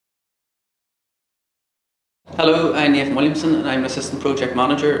Hello, I'm Nathan Williamson and I'm an Assistant Project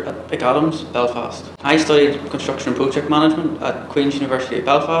Manager at Big Adams, Belfast. I studied Construction and Project Management at Queen's University of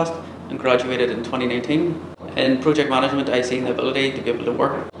Belfast and graduated in 2019. In project management, I've seen the ability to be able to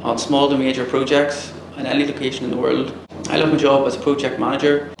work on small to major projects in any location in the world. I love my job as a project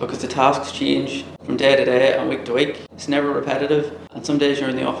manager because the tasks change from day to day and week to week. It's never repetitive, and some days you're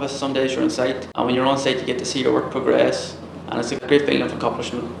in the office, some days you're on site, and when you're on site you get to see your work progress, and it's a great feeling of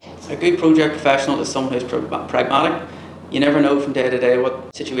accomplishment. A good project professional is someone who's pragmatic. You never know from day to day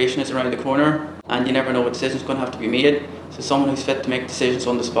what situation is around the corner, and you never know what decisions are going to have to be made. So someone who's fit to make decisions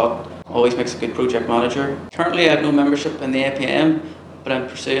on the spot always makes a good project manager. Currently I have no membership in the APM, but I'm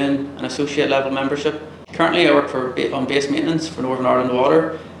pursuing an associate level membership. Currently I work on base maintenance for Northern Ireland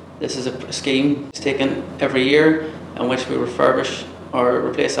Water. This is a scheme that's taken every year in which we refurbish or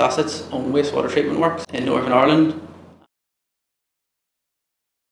replace assets on wastewater treatment works in Northern Ireland.